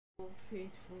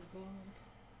Faithful God,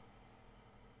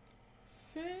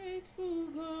 faithful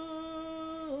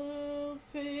God,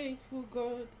 faithful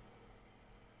God,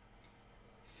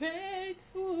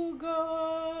 faithful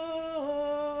God,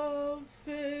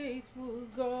 faithful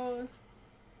God.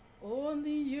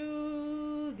 Only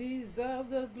you deserve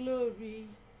the glory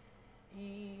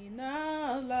in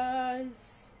our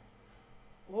lives.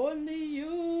 Only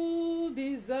you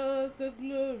deserve the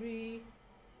glory,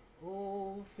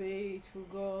 oh faithful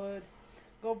God.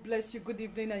 God bless you. Good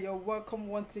evening, and you're welcome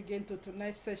once again to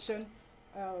tonight's session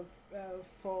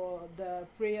for the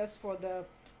prayers for the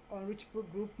Unreachable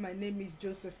group. My name is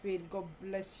Josephine. God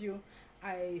bless you.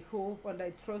 I hope and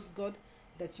I trust God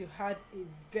that you had a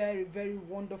very, very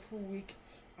wonderful week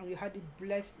and you had a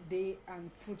blessed day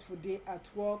and fruitful day at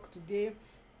work today,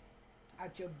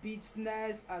 at your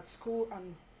business, at school,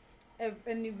 and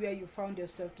anywhere you found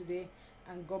yourself today.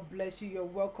 And God bless you. You're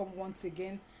welcome once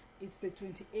again. It's the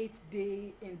 28th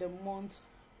day in the month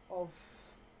of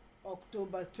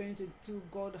October 2022.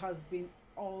 God has been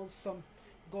awesome.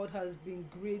 God has been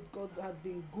great. God has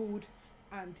been good.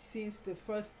 And since the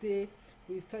first day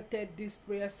we started these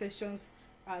prayer sessions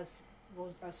as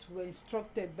we're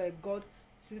instructed by God,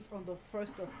 since on the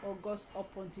 1st of August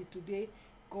up until today,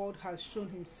 God has shown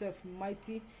himself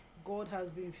mighty. God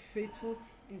has been faithful.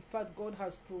 In fact, God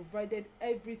has provided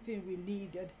everything we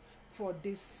needed for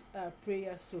these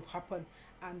prayers to happen.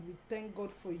 And we thank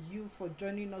God for you for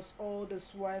joining us all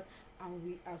this while. And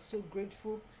we are so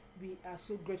grateful. We are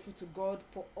so grateful to God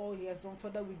for all he has done.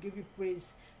 Father, we give you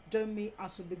praise. Join me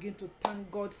as we begin to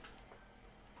thank God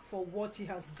for what he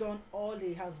has done, all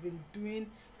he has been doing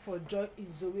for Joy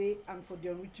is the Way and for the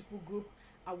Unreachable group.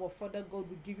 Our Father God,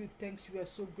 we give you thanks. We are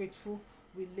so grateful.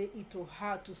 We lay it to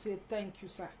heart to say thank you,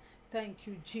 sir. Thank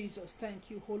you, Jesus. Thank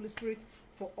you, Holy Spirit,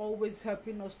 for always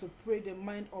helping us to pray the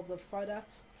mind of the Father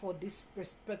for these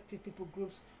respective people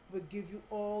groups. We give you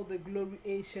all the glory,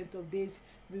 Ancient of Days.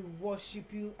 We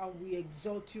worship you and we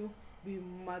exalt you. We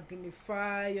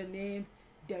magnify your name.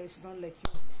 There is none like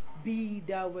you. Be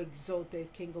thou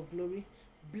exalted, King of glory.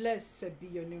 Blessed be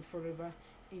your name forever.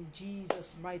 In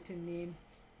Jesus' mighty name,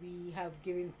 we have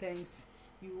given thanks.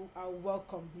 You are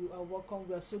welcome. You are welcome.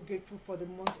 We are so grateful for the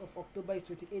month of October,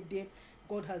 28th day.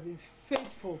 God has been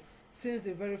faithful since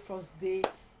the very first day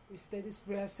we started this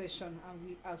prayer session, and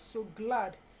we are so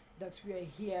glad that we are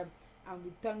here. And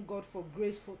we thank God for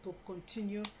grace to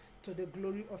continue to the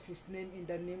glory of his name in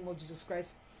the name of Jesus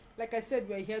Christ. Like I said,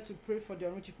 we are here to pray for the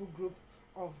Unreachable group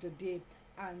of the day.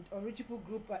 And Unreachable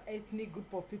group are ethnic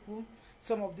group of people.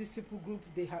 Some of these people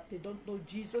groups, they don't know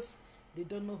Jesus. They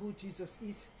don't know who Jesus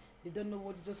is. They don't know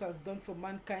what Jesus has done for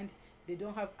mankind. They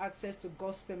don't have access to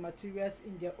gospel materials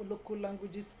in their local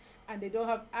languages, and they don't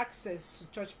have access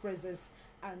to church presence.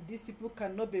 And these people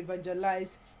cannot be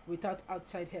evangelized without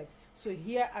outside help. So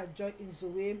here at Joy in the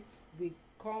Way, we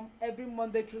come every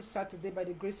Monday through Saturday by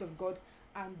the grace of God,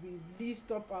 and we lift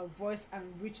up our voice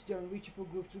and reach the Unreachable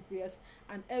group through prayers.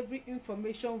 And every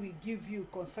information we give you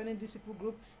concerning this people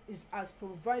group is as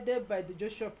provided by the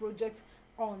Joshua Project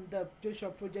on the Joshua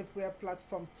Project prayer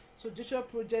platform. So Joshua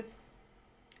Project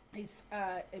is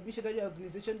a missionary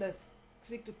organization that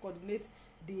seeks to coordinate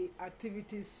the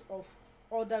activities of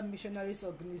other missionaries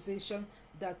organization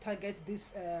that target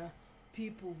these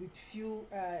people with few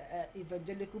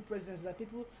evangelical presence. That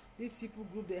people, these people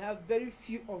group, they have very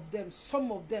few of them.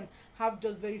 Some of them have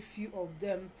just very few of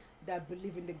them that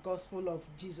believe in the gospel of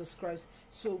Jesus Christ.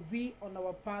 So we on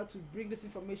our part to bring this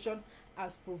information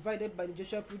as provided by the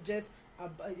Joshua Project,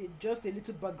 just a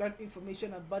little background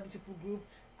information about this people group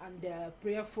and their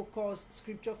prayer focus,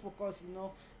 scripture focus,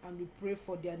 and we pray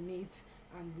for their needs.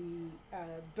 And we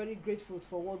are very grateful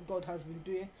for what God has been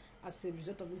doing as a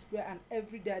result of this prayer. And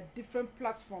every day, different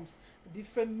platforms,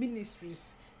 different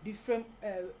ministries, different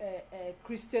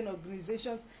Christian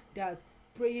organizations that are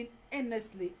praying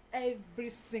earnestly every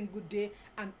single day,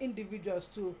 and individuals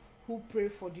too who pray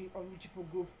for the Unreachable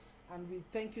group. And we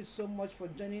thank you so much for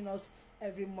joining us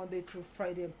every Monday through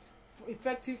Friday.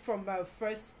 Effective from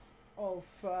 1st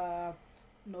of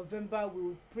November, we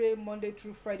will pray Monday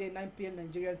through Friday, 9 p.m.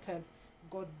 Nigerian time.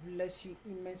 God bless you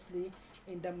immensely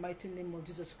in the mighty name of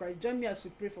Jesus Christ. Join me as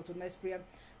we pray for tonight's prayer.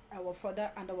 Our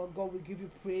Father and our God, we give you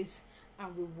praise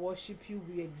and we worship you.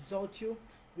 We exalt you.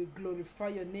 We glorify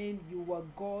your name. You are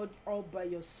God all by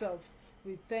yourself.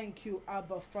 We thank you,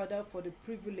 Abba Father, for the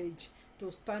privilege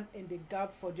to stand in the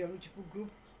gap for the Unreachable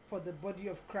group, for the body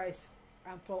of Christ,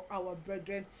 and for our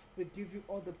brethren. We give you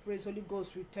all the praise. Holy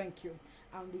Ghost, we thank you.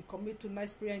 And we commit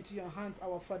tonight's prayer into your hands,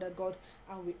 our Father God,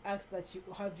 and we ask that you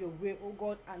have your way, oh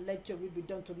God, and let your will be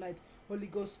done tonight. Holy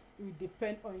Ghost, we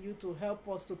depend on you to help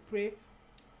us to pray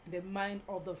the mind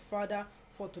of the Father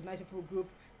for tonight people group.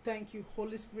 Thank you,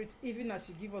 Holy Spirit, even as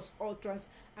you give us utterance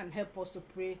and help us to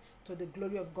pray to the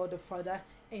glory of God the Father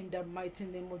in the mighty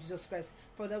name of Jesus Christ.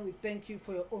 Father, we thank you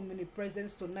for your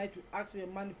omnipresence tonight. We ask for your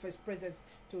manifest presence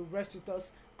to rest with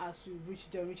us as we reach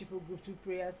the Unreachable Group 2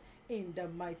 prayers in the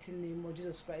mighty name of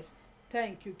Jesus Christ.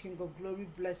 Thank you, King of Glory.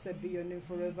 Blessed be your name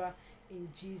forever. In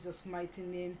Jesus' mighty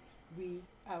name, we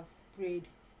have prayed.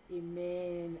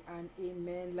 Amen and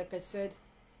amen. Like I said,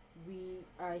 we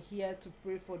are here to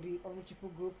pray for the Unreachable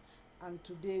Group, and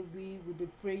today we will be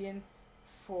praying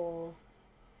for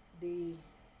the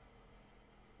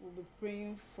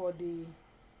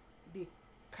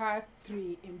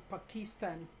Khatri in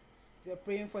Pakistan. We are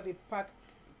praying for the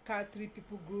Khatri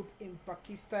people group in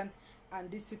Pakistan, and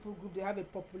this people group, they have a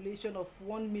population of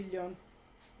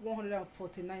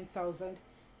 1,149,000,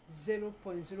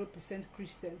 0.0%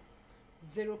 Christian,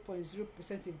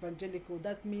 0.0% evangelical.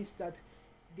 That means that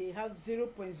they have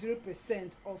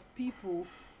 0.0% of people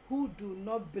who do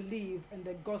not believe in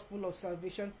the gospel of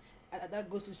salvation, and that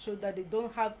goes to show that they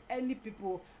don't have any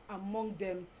people among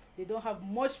them. They don't have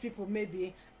much people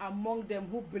maybe among them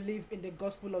who believe in the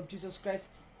gospel of Jesus Christ,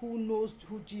 who knows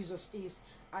who Jesus is,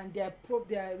 and their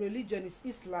religion is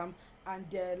Islam, and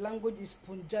their language is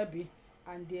Punjabi,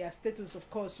 and their status, of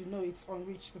course, it's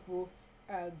unreached people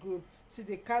group. See,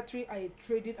 the Khatri are a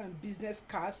trading and business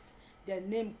caste. Their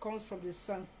name comes from the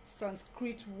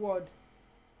Sanskrit word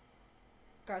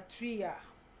Kshatriya,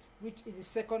 which is the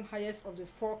second highest of the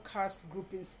 4 caste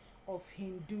groupings of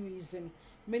Hinduism.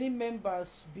 Many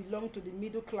members belong to the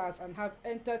middle class and have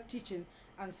entered teaching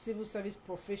and civil service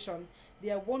profession.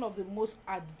 They are one of the most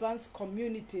advanced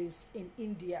communities in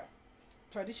India.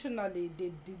 Traditionally,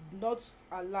 they did not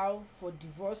allow for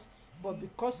divorce, but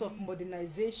because of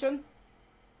modernization,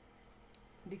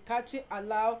 the Khatri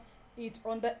allow it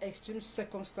under extreme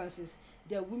circumstances.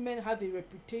 Their women have a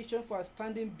reputation for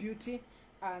outstanding beauty,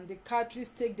 and the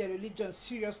Khatris take their religion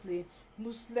seriously.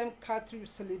 Muslim Khatri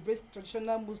celebrates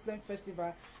traditional Muslim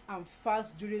festival and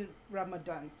fast during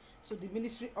Ramadan. So the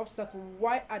ministry obstacle: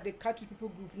 why are the Khatri people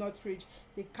group not reached?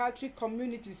 The Khatri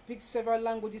community speaks several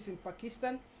languages in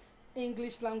Pakistan.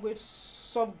 English language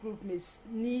subgroup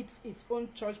needs its own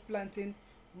church planting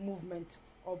movement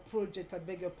or project. I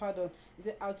beg your pardon. It's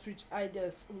an outreach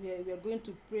ideas. We are going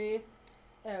to pray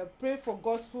for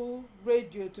gospel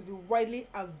radio to be widely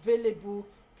available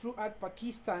throughout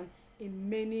Pakistan in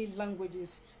many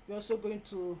languages. We're also going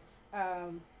to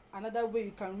another way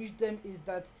you can reach them is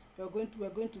that we're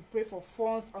going to pray for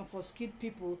funds and for skilled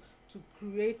people to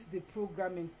create the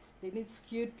programming. They need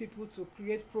skilled people to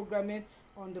create programming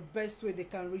on the best way they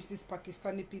can reach these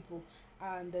Pakistani people.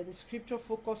 And the scripture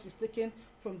focus is taken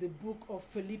from the book of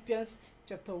Philippians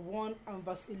chapter 1 and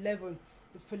verse 11.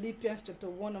 The Philippians chapter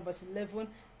 1 and verse 11,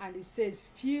 and it says,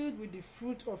 filled with the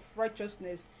fruit of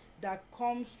righteousness that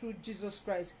comes through Jesus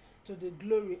Christ, to the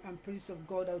glory and praise of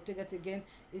God. I'll take that again.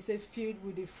 It says, filled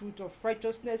with the fruit of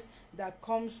righteousness that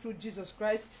comes through Jesus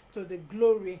Christ, to the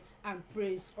glory and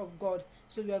praise of God.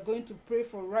 So we are going to pray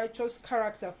for righteous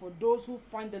character for those who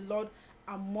find the Lord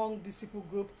among the people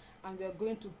group, and we are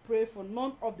going to pray for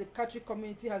none of the Khatri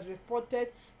community has reported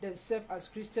themselves as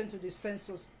Christian to the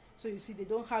census. So you see, they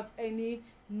don't have any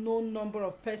known number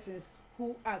of persons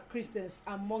who are Christians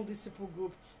among this people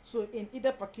group, so in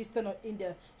either Pakistan or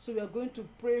India. So we are going to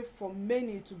pray for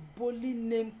many to boldly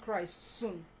name Christ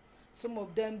soon. Some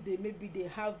of them, they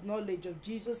have knowledge of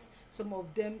Jesus. Some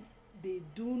of them, they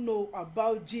do know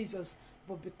about Jesus,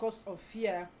 but because of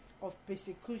fear of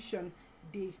persecution,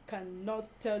 they cannot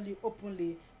tell you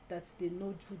openly that they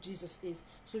know who Jesus is.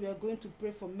 So we are going to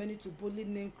pray for many to boldly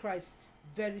name Christ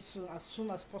very soon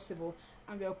as possible.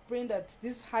 And we are praying that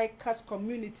this high caste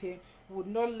community would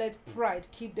not let pride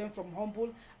keep them from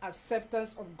humble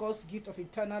acceptance of God's gift of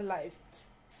eternal life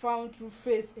found through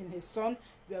faith in his Son.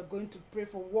 We are going to pray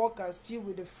for workers filled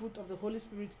with the fruit of the Holy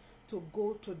Spirit to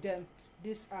go to them.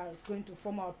 These are going to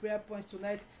form our prayer points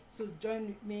tonight. So join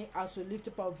with me as we lift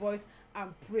up our voice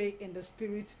and pray in the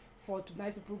Spirit for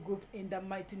tonight's people group in the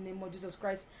mighty name of Jesus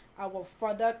Christ. Our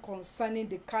Father, concerning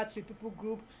the Khatri people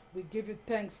group, we give you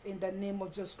thanks in the name of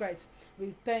Jesus Christ.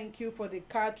 We thank you for the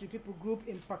Khatri people group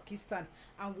in Pakistan,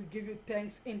 and we give you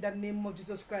thanks in the name of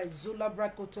Jesus Christ. Zula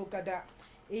Brakotokada.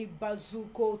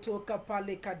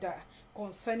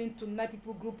 Concerning tonight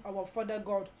people group, our Father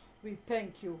God, we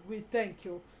thank you.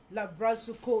 La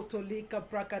brazuko to lika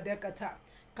prakadekata.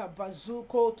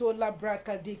 Kabazuko to la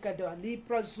brakadikada.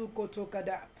 Liprazuko to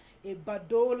kada.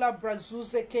 Ebadola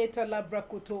brazuze keta la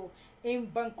brakoto.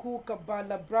 Imbanku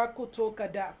kabala brakoto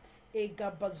kada.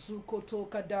 Egabazuko to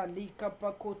kada. Lika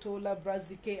pakoto la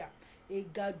brazikea.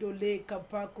 Egadole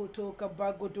kabakoto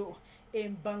kabagodo.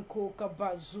 Embanko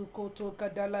kabazuko to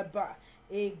kadalaba.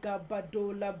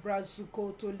 Egabado la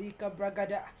brazuko to lika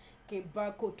bragada.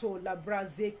 Kebakoto la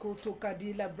brazeko to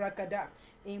kadila bragada.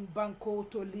 Embanko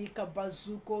to lika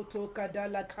bazuko to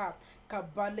kadalaka.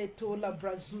 Kabale to la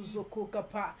brazuzo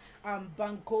kokapa.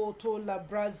 Ambanko to la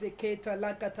brazeketa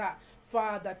lakata.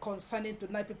 Father, concerning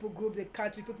tonight people group, the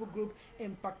Khatri people group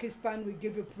in Pakistan, we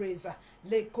give you praise.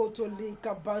 Lekoto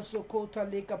lika bazoko ta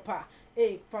lika pa.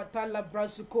 Fatala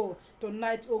brazuko.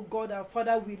 Tonight, oh God, our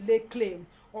Father, we lay claim.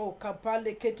 Oh,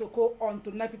 Kapale Ketoko on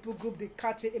tonight people group the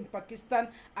Khatri in Pakistan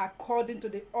according to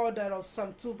the order of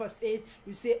Psalm 2 verse 8.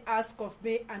 You say, ask of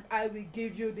me and I will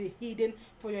give you the hidden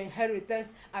for your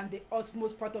inheritance and the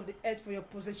utmost part of the earth for your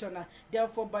possession.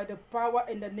 Therefore, by the power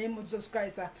in the name of Jesus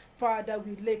Christ, Father,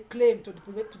 we lay claim to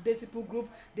today's people group,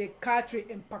 the Khatri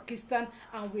in Pakistan,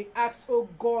 and we ask, oh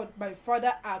God, my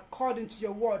Father, according to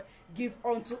your word, give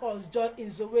unto us joy in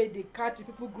the way the Khatri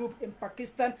people group in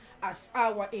Pakistan as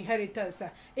our inheritance.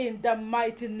 In the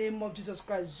mighty name of Jesus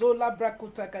Christ. Zola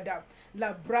brakotakada.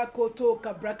 La brakoto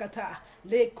kabrakata.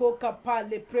 Leko kapa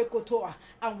le prekotoa.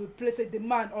 And we place a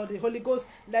demand on the Holy Ghost.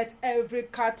 Let every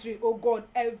Khatri, oh God,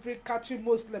 every Khatri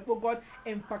Muslim, oh God,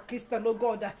 in Pakistan, oh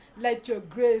God, let your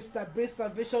grace that brings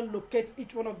salvation locate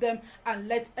each one of them and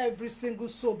let every single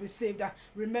soul be saved.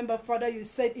 Remember, Father, you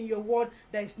said in your word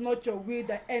that it's not your will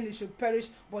that any should perish,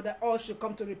 but that all should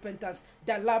come to repentance.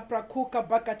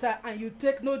 And you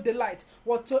take no delight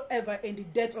whatsoever in the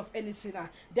death of any sinner.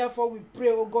 Therefore, we pray,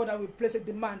 oh God, and we place a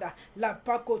demand la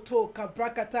pakoto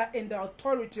kabrakata in the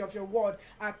authority of your word,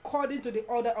 according to the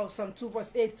order of Psalm 2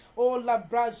 verse 8. Oh la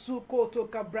brazuko to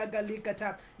kabraga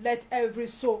likata. Let every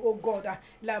soul, oh God,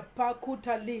 la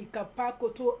pakutali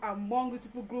kapakoto among this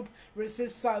people group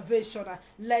receive salvation.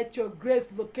 Let your grace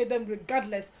locate them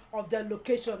regardless of their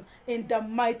location. In the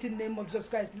mighty name of Jesus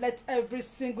Christ, let every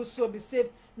single soul be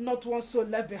saved, not one soul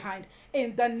left behind.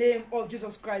 In the name of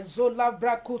Jesus Christ. Zola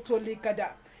brakoto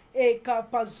likada. Eka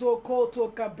pazoko to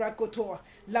kabrakoto.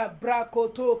 La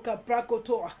brakoto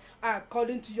kabrakoto.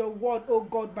 According to your word, O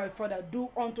God, my Father, do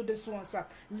unto this ones.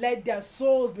 Let their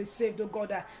souls be saved, O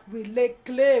God. We lay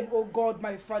claim, O God,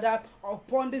 my Father,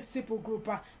 upon this people group.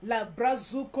 La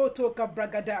brazuko to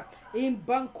kabragada. In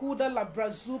bankuda la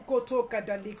brazuko to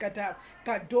kadalikata.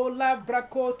 Kadola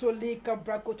brakoto lika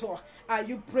brakoto. Are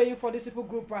you praying for this people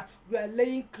group? We are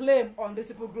laying claim on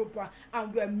this people group,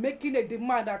 and we are making a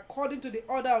demand according to the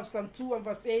order of Psalm 2 and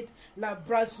verse 8. La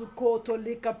brazuko to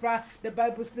likapra. The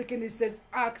Bible speaking, it says,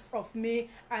 ask of me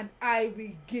and I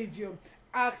will give you.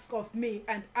 Ask of me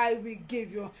and I will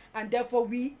give you. And therefore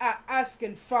we are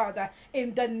asking, Father,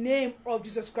 in the name of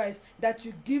Jesus Christ, that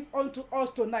you give unto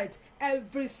us tonight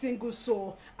every single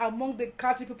soul among the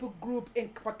Khatri people group in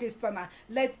Pakistan.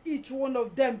 Let each one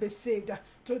of them be saved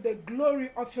to the glory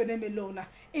of your name alone.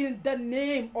 In the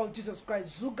name of Jesus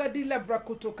Christ. Zugadila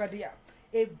brakuto kadia.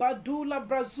 E badula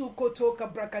brazuko toka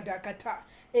brakadakata.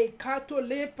 E kato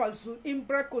le pazu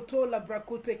imbrakoto la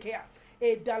brakutekea.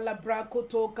 E dala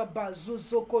brakoto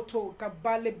kabazuzo koto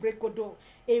kabale brekodo.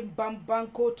 E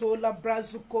bambanko to la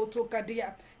brazukoto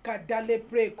kadia. Kadale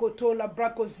prekoto la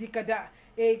brakozikada.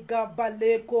 E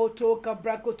gabale koto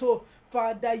kabrakoto.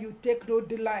 Father, you take no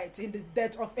delight in the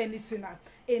death of any sinner.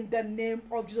 In the name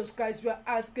of Jesus Christ, we are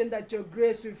asking that your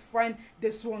grace will find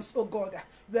these ones, oh God.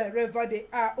 Wherever they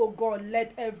are, oh God,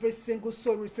 let every single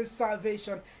soul receive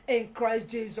salvation in Christ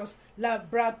Jesus. La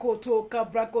brakoto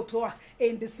kabrakoto.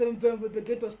 In the same vein, we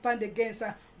begin to stand against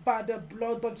by the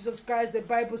blood of Jesus Christ. The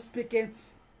Bible speaking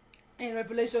in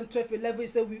Revelation 12:11, it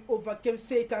says we overcame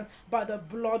Satan by the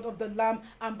blood of the Lamb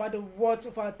and by the words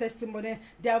of our testimony.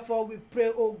 Therefore, we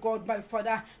pray, oh God, my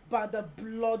Father, by the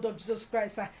blood of Jesus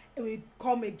Christ, we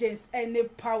come against any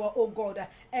power, oh God,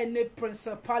 any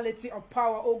principality or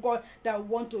power, oh God, that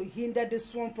want to hinder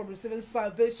this one from receiving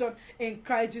salvation in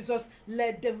Christ Jesus.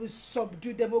 Let them, we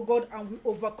subdue them, oh God, and we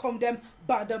overcome them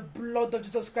by the blood of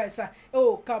Jesus Christ.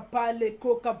 Oh, kapale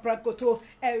koka brakoto,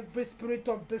 every spirit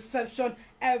of deception,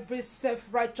 every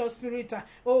self-righteous spirit,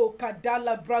 oh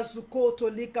kadala brazuko to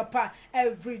likapa,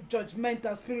 every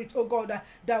judgmental spirit, oh God,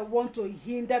 that want to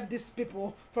hinder these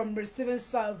people from receiving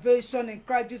salvation in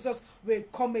Christ Jesus, we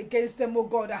come against them, oh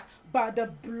God, by the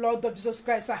blood of Jesus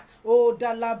Christ. Oh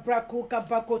dala brakuka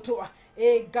bakoto.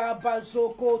 e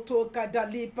gabazoko to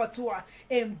kadali patua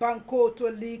embanko to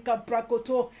lika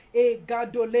brakoto e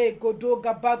gadole godo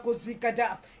gabago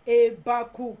zikada e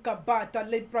baku kabata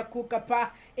le braku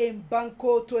kapa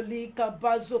embanko to lika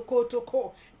bazoko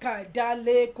toko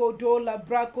kadale kodola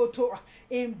brakoto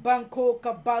embanko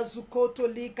kabazuko to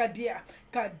lika dia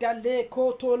kadale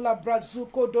koto la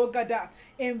brazuko dogada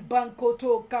embanko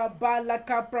to kabala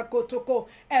kaprakotoko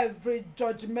every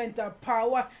judgmental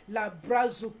power la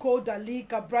brazuko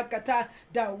dalika brakata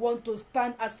that want to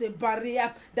stand as a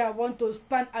barrier, that want to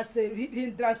stand as a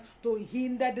hindrance to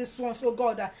hinder this ones, oh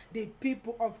God, the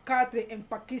people of Khatri in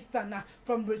Pakistan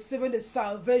from receiving the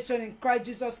salvation in Christ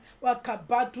Jesus.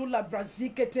 Wakabatu la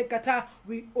brazike tekata,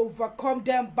 we overcome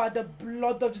them by the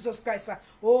blood of Jesus Christ.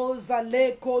 Oh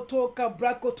zale koto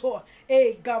kabrakoto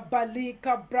e gabali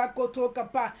kabrakoto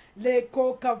kapa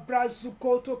leko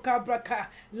kabrazukoto kabraka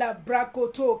la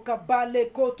brakoto kabale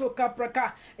koto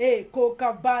kapraka e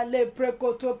kokabale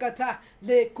prekoto kata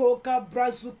le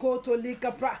kokabrazukoto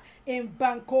likapra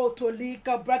imbankoto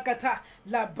likabrakata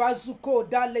la bazuko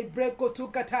dale brekoto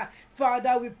kata.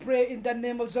 Father, we pray in the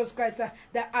name of Jesus Christ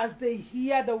that as they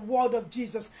hear the word of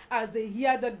Jesus, as they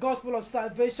hear the gospel of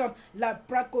salvation, la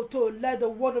brakoto, let the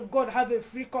word of God have a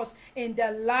free course in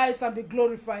their lives and be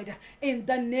glorified in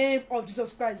the name of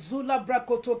Jesus Christ. Zula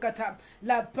brakoto kata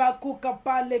la baku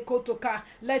kapale kotoka.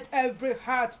 Let every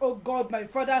heart, oh God, my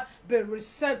Father, be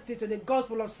receptive to the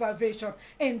gospel of salvation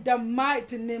in the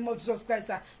mighty name of Jesus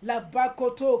Christ. La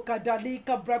bakoto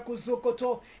kadalika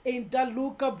brakuzokoto in the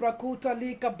luka brakuta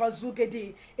lika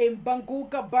bazugedi in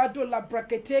banguka bado la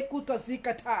brakete kuta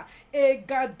zikata e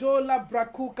gado la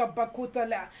brakuka bakuta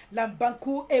la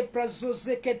banku e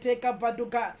brazozeketeka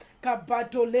baduga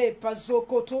kabadole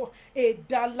pazokoto e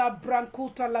dala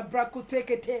brankuta la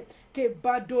brakutekete ke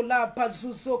badola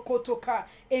pazuzo kotoka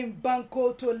in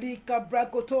bankoto lika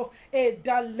brakoto e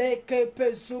dale ke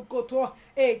pezukoto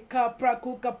e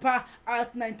kaprakuka pa.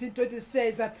 At 1920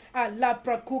 says la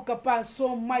prakuka pa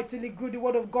so mightily grew the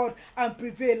word of God and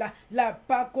prevail la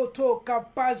pakoto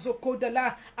kapazo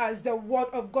kodala. As the word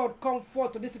of God come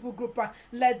forth to this people group,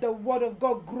 let the word of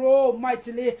God grow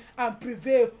mightily and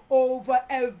prevail over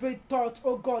every thought,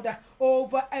 oh God,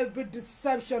 over every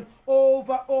deception,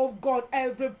 over, oh God,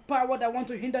 every power that want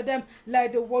to hinder them.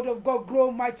 Let the word of God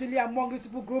grow mightily among this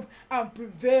people group and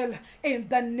prevail in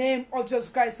the name of Jesus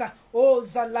Christ. Oh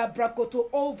Zalabrakoto,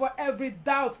 over every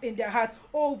doubt in their heart,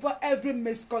 over every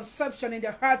misconception in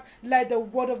their heart, let the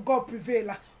word of God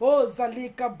prevail. Oh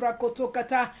Zalika Brakoto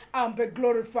kata and be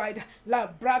glorified. La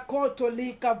Brakoto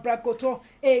lika brakoto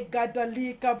e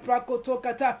gadalika brakoto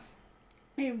kata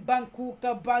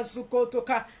imbankuka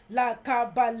bazukotoka la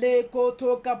kabale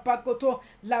kotoka pakoto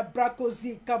la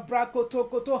brakozi kabrakoto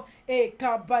koto e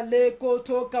kabale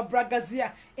kotoka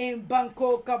bragazia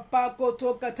imbanko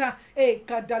kapakoto kata e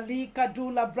kadali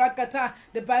kadula brakata.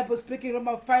 The Bible speaking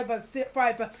Romans 5 verse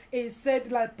 5, it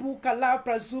said la puka la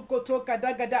prazukoto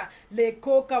kadagada le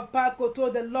koka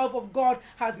pakoto. The love of God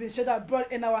has been shed abroad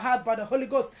in our heart by the Holy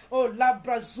Ghost. Oh la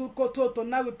brazukoto to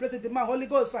now we place it in my Holy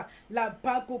Ghost la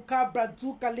pakuka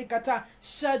brazu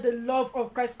share the love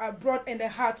of Christ abroad in the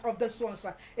heart of the swans.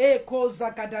 E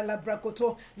koza kada la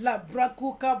brakoto la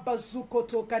brakuka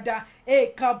bazukoto kada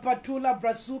e kapatula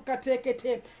brazuka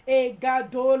tekete e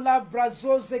gadola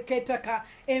brazoze ketaka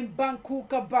in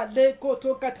bankuka baleko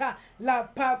tokata la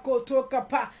pakoto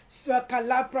kapa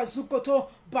sakala brazukoto.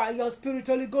 By your Spirit,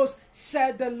 Holy Ghost,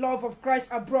 share the love of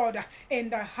Christ abroad in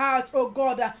the heart, oh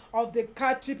God, of the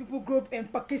Khatri people group in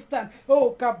Pakistan.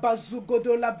 Oh, kabazu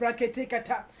godola brakete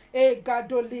kata. E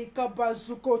gadoli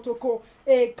kabazu kotoko.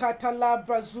 E katala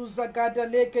brazuza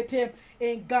gadalekete.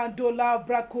 E gandola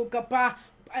braku kapa.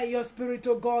 By your Spirit,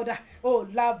 oh God, oh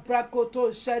la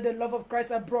brakoto, share the love of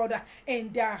Christ abroad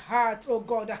in their hearts, oh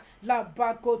God, la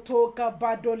bakoto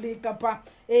kabadoli kapa,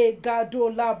 e gado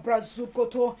la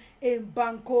brazukoto, e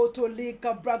bankoto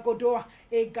lika bragodo,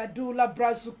 e gadula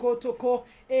brazukoto ko,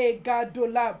 e gado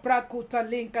la brakuta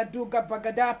linka duga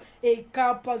bagada, e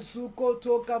kapa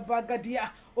zukoto kabagadia,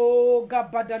 o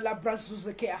gabada la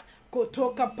brazuzekea.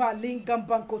 Kotoka palinga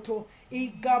bankoto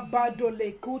igabado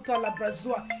le kuta la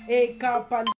brazua e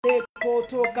kapale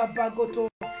kotoka bagoto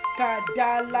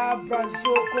kadala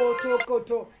brazo koto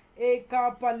koto e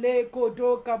kapale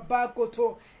kodoka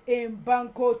bakoto e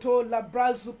bankoto la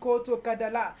brazu koto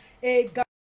kadala e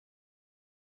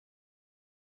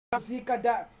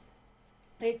gazikada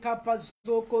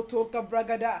Ekapazoko toka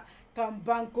bragada.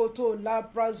 Kambanko to la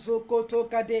brazoko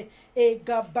toka de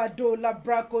egabado la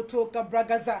brako toka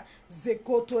bragaza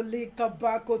zekoto lika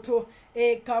bakoto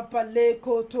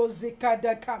ekapaleko to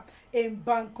zikadaka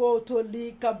embanko to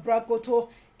lika brakoto.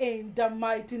 In the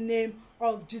mighty name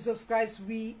of Jesus Christ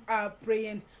we are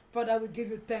praying. Father, we give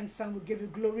you thanks and we give you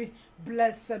glory.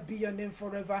 Blessed be your name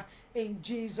forever. In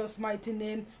Jesus' mighty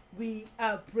name we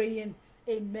are praying.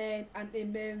 Amen and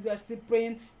amen. We are still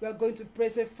praying. We are going to pray.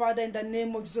 Say, Father, in the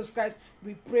name of Jesus Christ,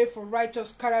 we pray for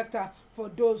righteous character for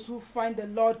those who find the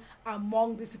Lord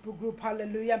among this people group.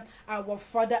 Hallelujah. Our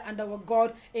Father and our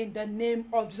God, in the name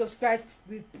of Jesus Christ,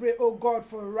 we pray, oh God,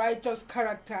 for righteous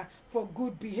character, for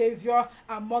good behavior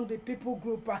among the people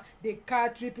group, the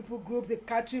Khatri people group, the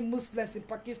Khatri Muslims in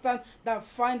Pakistan that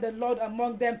find the Lord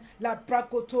among them. La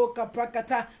prakoto ka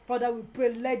prakata. Father, we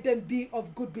pray, let them be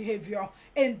of good behavior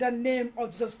in the name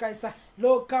of Jesus Christ.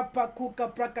 Loka pakuka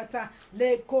prakata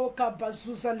le koka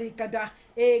bazuza likada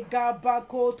e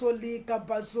gabakoto lika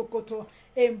bazukoto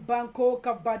embanko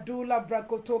kabadula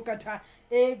brakoto kata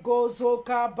e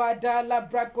gozoka badala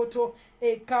brakoto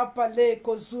e kapale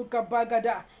kozuka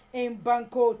bagada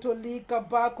embanko tolika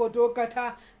bakodo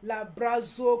kata la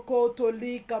brazoko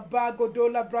tolika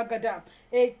bagodola bragada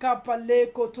e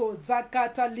kapale koto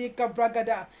zakata lika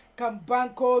bragada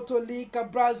kambanko tolika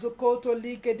brazuko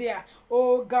tolike dia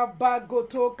o gabago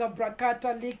toka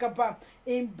brakata lika ba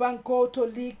imbanko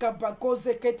tolika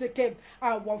bagoze keteke.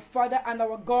 Our Father and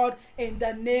our God, in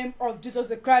the name of Jesus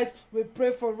the Christ, we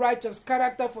pray for righteous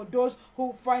character for those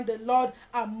who find the Lord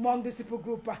among this people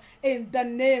group. In the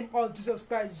name of Jesus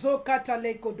Christ, zokata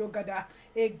leko dogada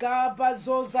egaba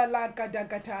zozala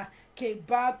kadagata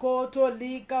kebako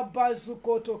tolika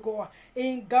bazukotoko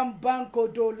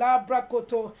ingambanko do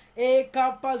labrakoto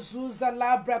ekapa zuza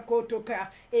labrakotoka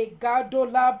egado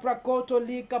labrakoto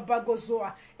lika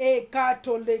bagozoa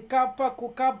ekato lekapa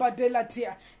kukaba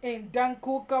delatia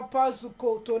endanku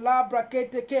kapazukoto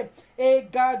labraketeke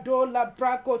egado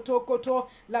labrakotokoto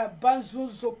la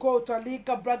banzuzokota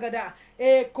lika bragada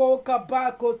eko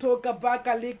kabako toka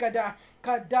baka likada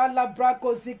kadala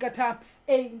brako zikata.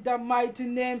 In the mighty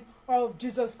name of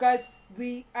Jesus Christ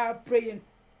we are praying.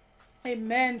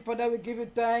 Amen. Father, we give you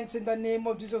thanks in the name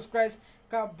of Jesus Christ.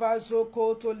 Kabazo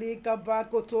kotoli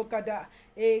kabako tokada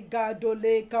e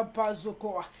gadole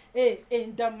kabazoko.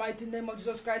 In the mighty name of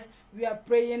Jesus Christ, we are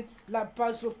praying la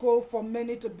pazoko for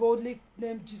many to boldly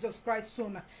name Jesus Christ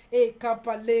soon. E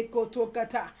kapale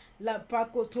kotokata la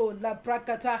pakoto la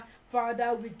prakata.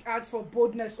 Father, we ask for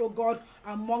boldness, oh God,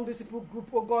 among this people group,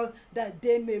 oh God, that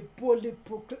they may boldly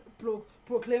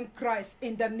proclaim Christ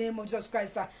in the name of Jesus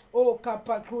Christ. Oh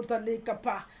kapakruta le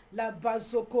kapa la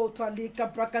bazoko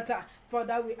talika prakata.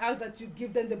 Father, we ask that you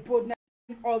give them the boldness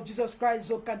of Jesus Christ.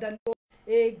 Zokadalo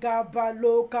e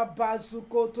gabalo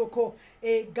kabazuko toko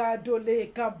e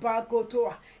gadole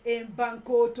kabakoto e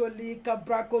bankoto lika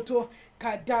brakoto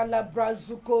kadala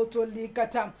brazuko to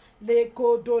likata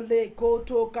leko dole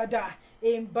koto kada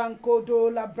e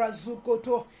bankodo la brazuko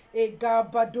to e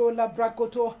gabado la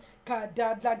brakoto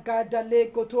kadala gada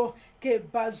lekoto ke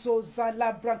bazo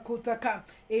zala brakutaka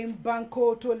in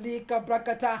banko to lika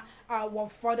brakata. Our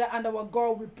Father and our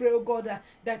God, we pray, oh God,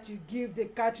 that you give the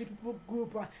Khatri people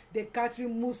group, the Khatri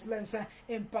Muslims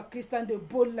in Pakistan, the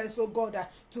boldness, oh God,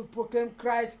 to proclaim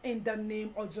Christ in the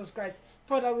name of Jesus Christ.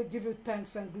 Father, we give you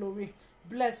thanks and glory.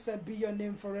 Blessed be your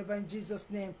name forever in Jesus'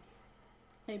 name.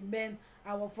 Amen.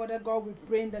 Our Father God, we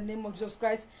pray in the name of Jesus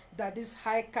Christ that this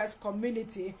high caste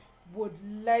community would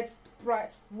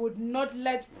not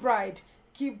let pride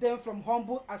keep them from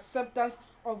humble acceptance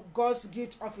of God's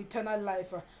gift of eternal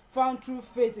life, found through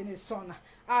faith in his Son.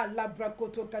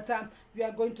 We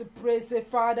are going to pray, say,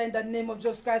 Father, in the name of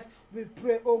Jesus Christ, we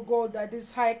pray, oh God, that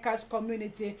this high caste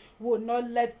community will not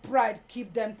let pride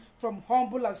keep them from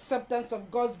humble acceptance of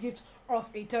God's gift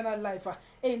of eternal life.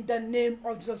 In the name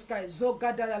of Jesus Christ.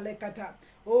 Zogadala lekata.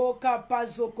 O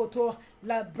kapazokoto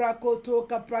la brakoto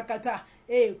kaprakata.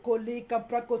 E kolika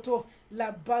prakoto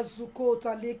la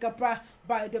bazukota likapra.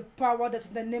 By the power that's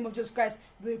in the name of Jesus Christ,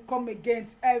 we come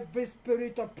against every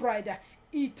spirit of pride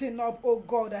eating up, oh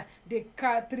God, the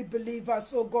Khatri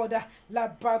believers, oh God, la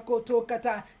bakoto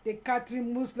kata, the Khatri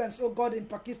Muslims, oh God, in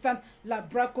Pakistan, la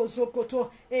brako zokoto,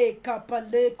 e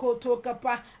kapale koto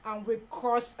kapa, and we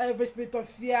cause every spirit of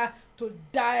fear to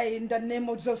die in the name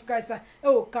of Jesus Christ.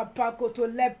 Oh kapako to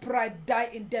let pride die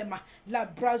in them. La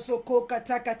brazo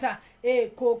kata kata, e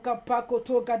ko kapako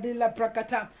to kadila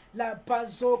prakata, la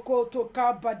bazoko to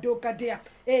kabado kadia,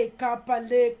 e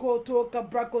kapale koto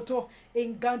kabrakoto,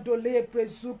 ingandole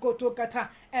Lebrezukotokata,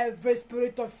 every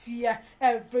spirit of fear,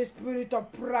 every spirit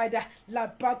of pride,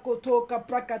 Lapakotoka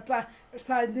Prakata,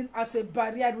 standing as a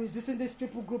barrier, resisting this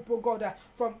people group, oh God,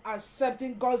 from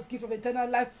accepting God's gift of eternal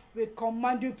life. We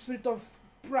command you, spirit of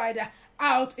pride,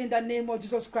 out in the name of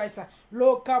Jesus Christ.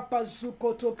 Loka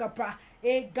pazukotokapa,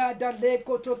 egada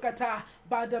lekotokata.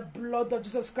 By the blood of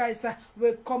Jesus Christ,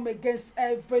 we come against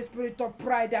every spirit of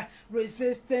pride,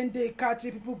 resisting the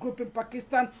Khatri people group in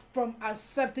Pakistan from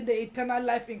accepting the eternal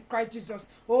life in Christ Jesus.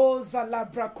 Oh,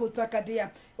 Zalabra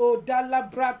Kotakadia, oh,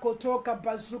 Dalabra Kotoka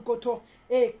Bazukoto,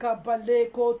 e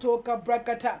Kabale Kotoka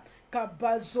Brakata,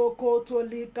 Kabazoko to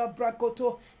Lika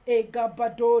Brakoto, e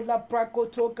Gabadola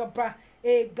Brakoto Kaba,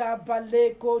 e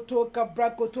Gabale Kotoka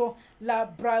Brakoto, La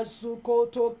Brazuko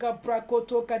Toka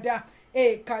Brakoto Kada.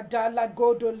 E kadala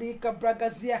godolika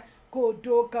bragazia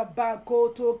kodoka ba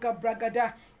kotoka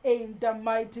bragada. In the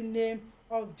mighty name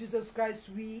of Jesus Christ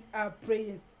we are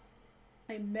praying.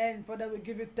 Amen. Father, we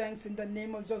give you thanks in the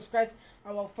name of Jesus Christ.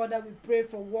 Our Father, we pray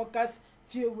for workers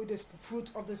filled with the fruit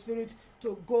of the Spirit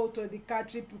to go to the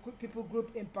Khatri people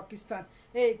group in Pakistan.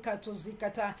 Hey,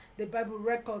 Katozikata, the Bible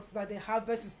records that the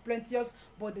harvest is plenteous,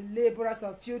 but the laborers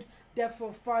are few.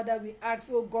 Therefore, Father, we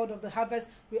ask, O God of the harvest,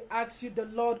 we ask you, the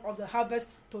Lord of the harvest,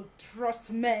 to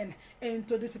trust men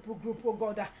into this people group, O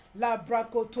God. La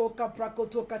brakotoka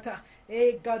brakotokata,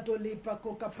 e gadoli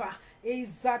bakokapa, e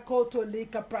zakoto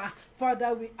likapa.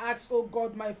 Father, we ask, O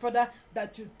God, my Father,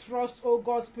 that you trust, O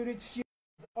God, Spirit filled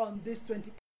on this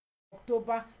 28th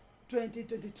October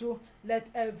 2022. Let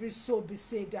every soul be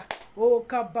saved. O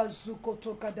kabazuko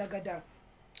toka dagada.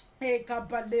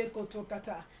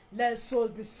 Let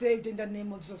souls be saved in the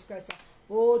name of Jesus Christ.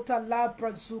 O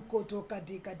talabra zuko toka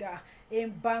dikada.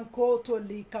 In banko to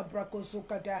lika brako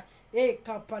zukada. E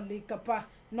kapalikapa.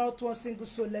 Not one single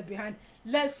soul left behind.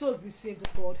 Let souls be saved,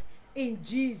 God. In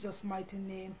Jesus' mighty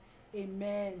name.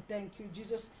 Amen. Thank you,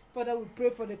 Jesus. Father, we pray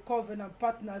for the covenant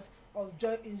partners of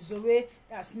Joy in Zoe,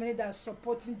 as many that are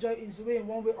supporting Joy in Zoe in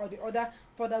one way or the other.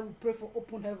 Father, we pray for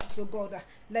open heaven, so God,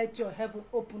 let your heaven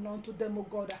open unto them, O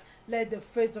God. Let the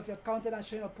face of your countenance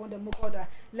shine upon them, O God.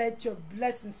 Let your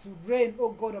blessings reign, O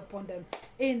God, upon them.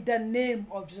 In the name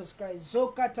of Jesus Christ.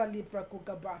 Zokata lipra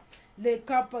kukaba.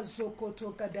 Lekapa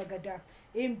zokoto kadagada.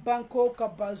 Imbanko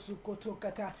kabazuko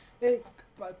tokata.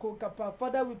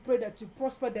 Father, we pray that you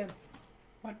prosper them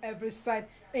on every side.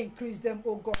 Increase them,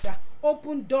 O God.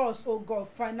 Open doors, O God,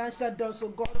 financial doors, O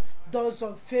God, doors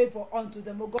of favor unto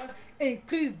them, O God.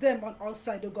 Increase them on all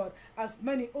sides, O God. As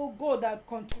many, O God, that are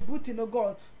contributing, O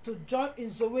God, to join in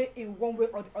Zoe in one way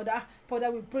or the other. Father,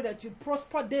 we pray that you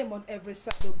prosper them on every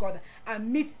side, O God,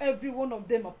 and meet every one of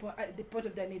them upon at the point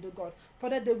of their need, O God.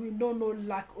 Father, they will know no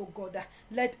lack, O God.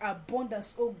 Let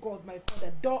abundance, O God, my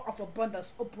Father, door of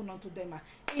abundance open unto them.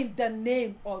 In the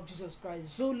name of Jesus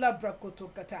Christ. Zula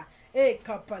brakoto kata. E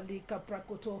kapalika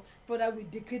prakoto. Father, we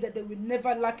decree that they will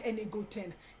never lack any good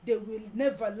thing. They will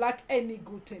never lack any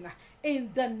good thing.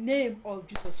 In the name of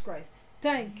Jesus Christ.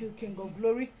 Thank you, King of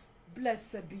Glory.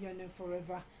 Blessed be your name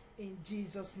forever. In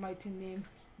Jesus' mighty name,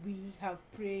 we have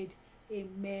prayed.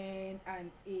 Amen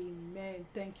and amen.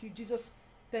 Thank you, Jesus.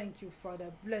 Thank you,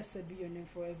 Father. Blessed be your name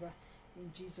forever.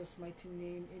 In Jesus' mighty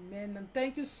name, amen. And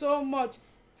thank you so much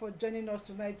for joining us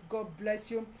tonight. God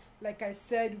bless you. Like I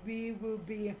said, we will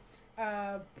be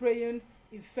praying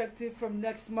effective from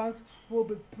next month. We'll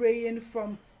be praying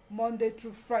from Monday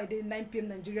through Friday, 9 p.m.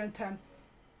 Nigerian time.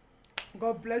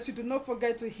 God bless you. Do not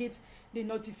forget to hit the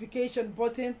notification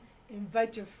button.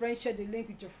 Invite your friends, share the link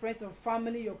with your friends and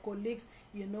family, your colleagues,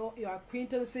 your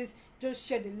acquaintances. Just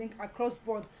share the link across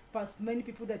board for as many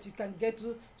people that you can get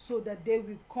to, so that they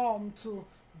will come to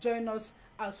join us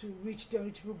as we reach the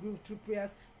unreachable group through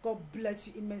prayers. God bless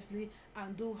you immensely,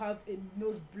 and do have a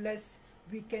most blessed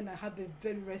weekend and have a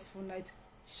very restful night.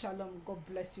 Shalom. God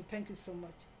bless you. Thank you so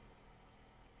much.